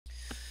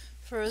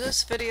For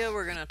this video,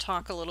 we're going to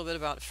talk a little bit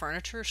about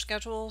furniture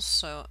schedules.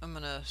 So I'm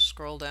going to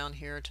scroll down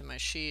here to my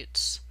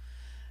sheets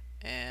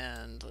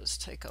and let's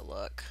take a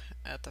look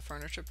at the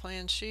furniture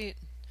plan sheet.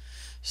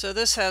 So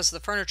this has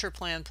the furniture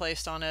plan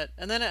placed on it,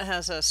 and then it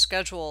has a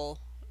schedule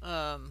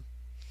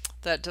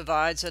that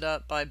divides it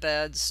up by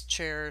beds,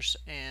 chairs,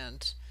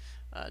 and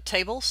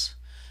tables.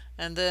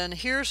 And then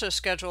here's a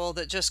schedule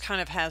that just kind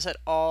of has it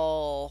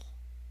all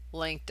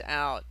linked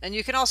out. And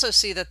you can also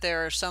see that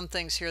there are some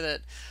things here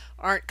that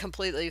aren't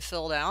completely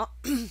filled out,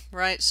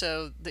 right?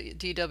 So the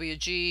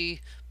DWG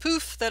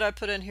poof that I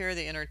put in here,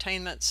 the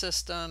entertainment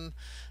system,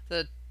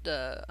 the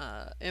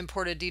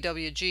imported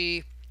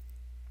DWG.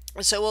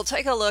 So we'll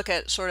take a look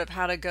at sort of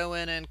how to go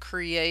in and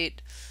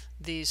create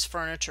these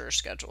furniture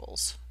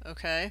schedules,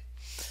 okay?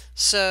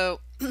 So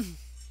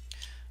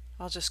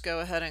I'll just go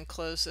ahead and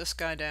close this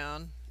guy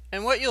down.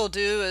 And what you'll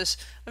do is,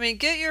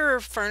 get your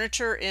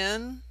furniture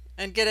in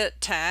and get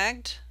it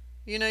tagged.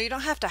 You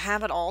don't have to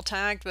have it all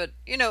tagged, but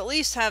at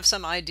least have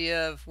some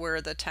idea of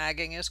where the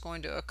tagging is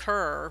going to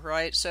occur,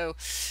 right? So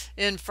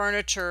in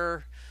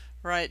furniture,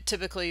 right,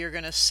 typically you're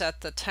going to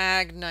set the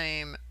tag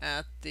name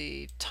at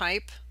the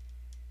type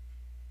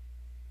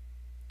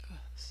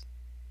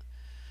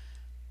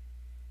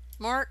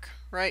mark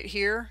right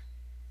here.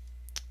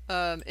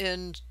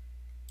 In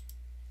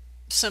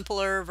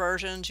simpler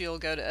versions, you'll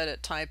go to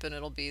edit type and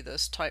it'll be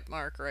this type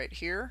mark right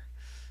here,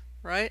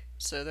 right?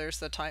 So there's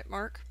the type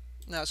mark.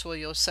 That's where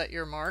you'll set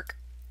your mark,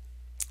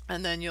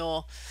 and then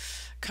you'll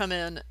come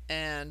in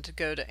and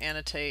go to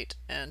annotate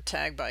and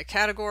tag by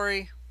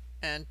category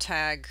and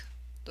tag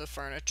the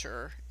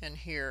furniture in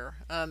here.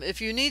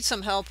 If you need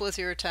some help with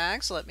your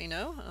tags, let me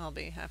know. I'll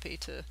be happy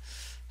to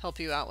help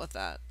you out with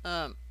that.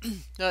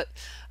 But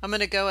I'm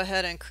going to go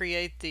ahead and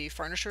create the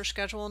furniture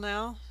schedule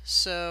now.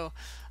 So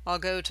I'll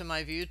go to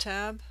my View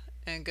tab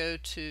and go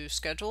to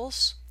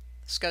Schedules,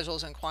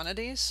 Schedules and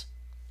Quantities.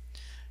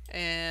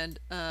 And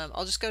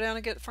I'll just go down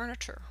and get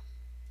furniture,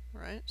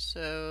 right?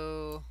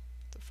 So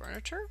the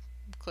furniture,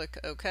 click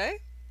OK.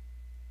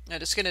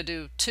 And it's going to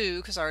do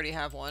 2 because I already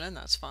have 1, and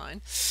that's fine.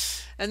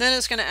 And then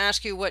it's going to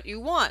ask you what you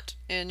want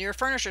in your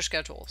furniture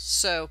schedule.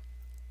 So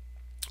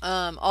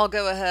I'll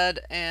go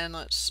ahead and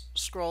let's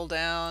scroll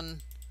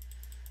down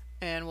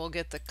and we'll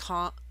get the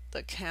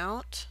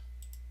count,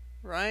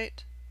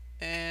 right?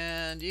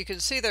 And you can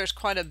see there's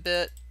quite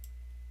a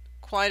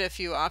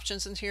few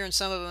options in here, and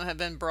some of them have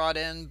been brought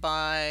in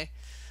by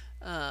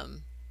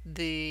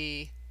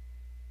the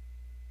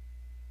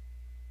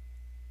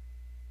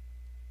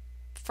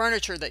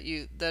furniture that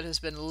has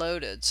been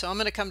loaded. So I'm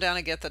going to come down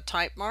and get the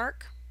type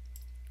mark,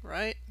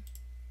 right?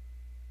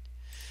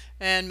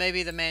 And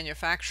maybe the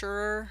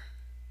manufacturer,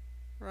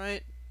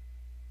 right?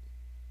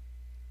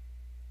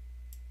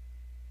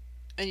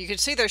 And you can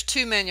see there's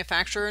 2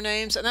 manufacturer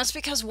names, and that's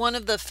because one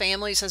of the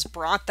families has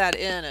brought that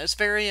in. It's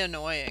very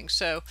annoying.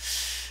 So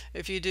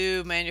if you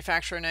do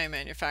manufacturer name,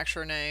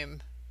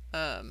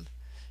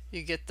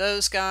 you get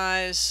those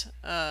guys.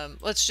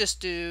 Let's just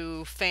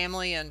do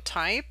family and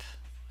type.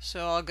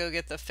 So I'll go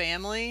get the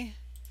family,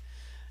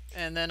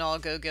 and then I'll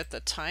go get the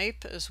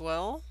type as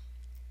well.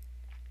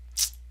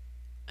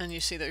 And you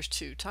see there's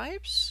 2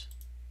 types,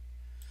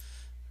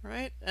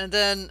 right? And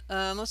then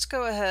let's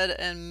go ahead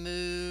and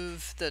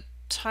move the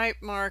type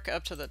mark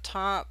up to the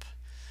top,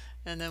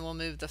 and then we'll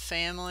move the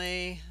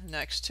family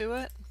next to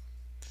it,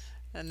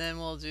 and then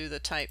we'll do the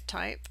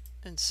type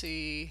and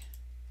see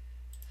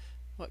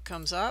what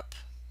comes up.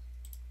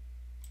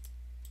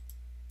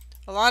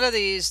 A lot of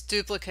these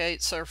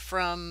duplicates are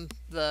from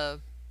the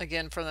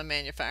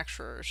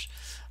manufacturers.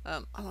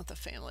 I want the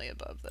family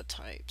above the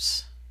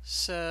types.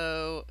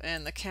 So,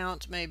 and the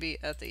count may be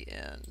at the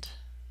end.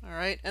 All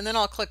right, and then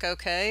I'll click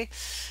OK,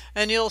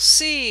 and you'll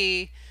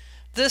see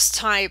this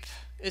type,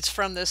 it's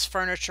from this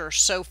furniture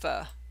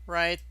sofa,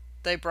 right?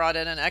 They brought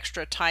in an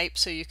extra type,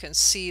 so you can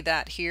see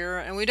that here,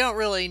 and we don't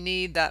really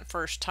need that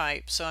first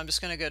type, so I'm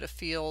just going to go to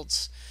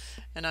Fields,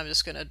 and I'm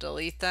just going to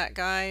delete that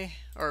guy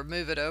or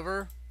move it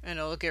over, and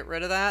it'll get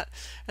rid of that.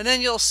 And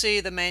then you'll see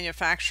the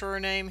manufacturer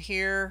name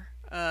here.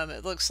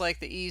 It looks like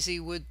the Easy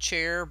Wood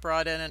Chair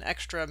brought in an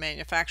extra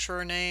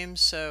manufacturer name,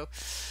 so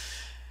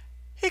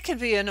it can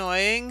be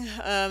annoying.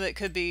 It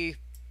could be,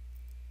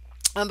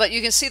 but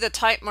you can see the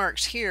type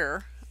marks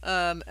here.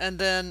 And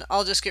then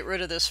I'll just get rid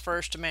of this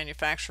first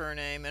manufacturer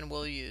name, and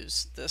we'll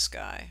use this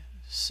guy.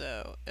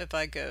 So if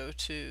I go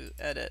to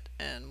edit,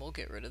 and we'll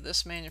get rid of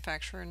this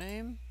manufacturer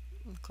name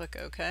and click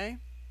OK.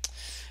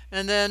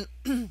 And then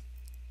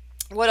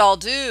what I'll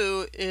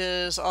do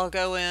is I'll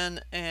go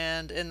in,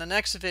 and in the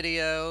next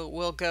video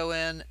we'll go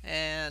in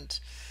and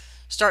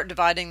start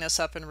dividing this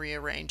up and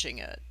rearranging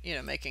it,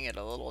 making it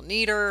a little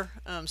neater,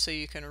 so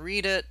you can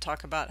read it,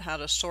 talk about how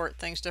to sort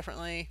things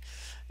differently.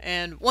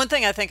 And one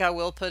thing I think I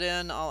will put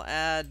in, I'll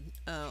add,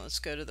 let's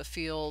go to the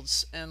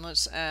fields, and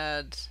let's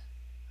add,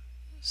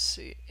 let's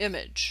see,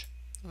 image.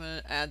 I'm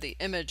going to add the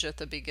image at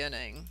the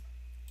beginning.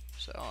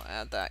 So I'll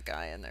add that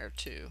guy in there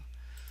too.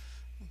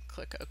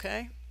 Click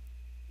OK.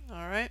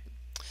 All right.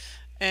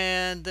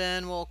 And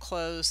then we'll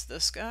close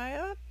this guy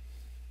up.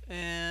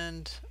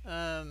 And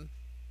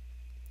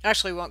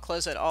Actually, we won't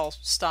close it. I'll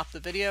stop the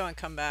video and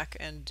come back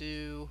and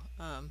do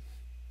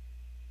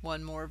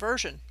one more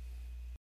version.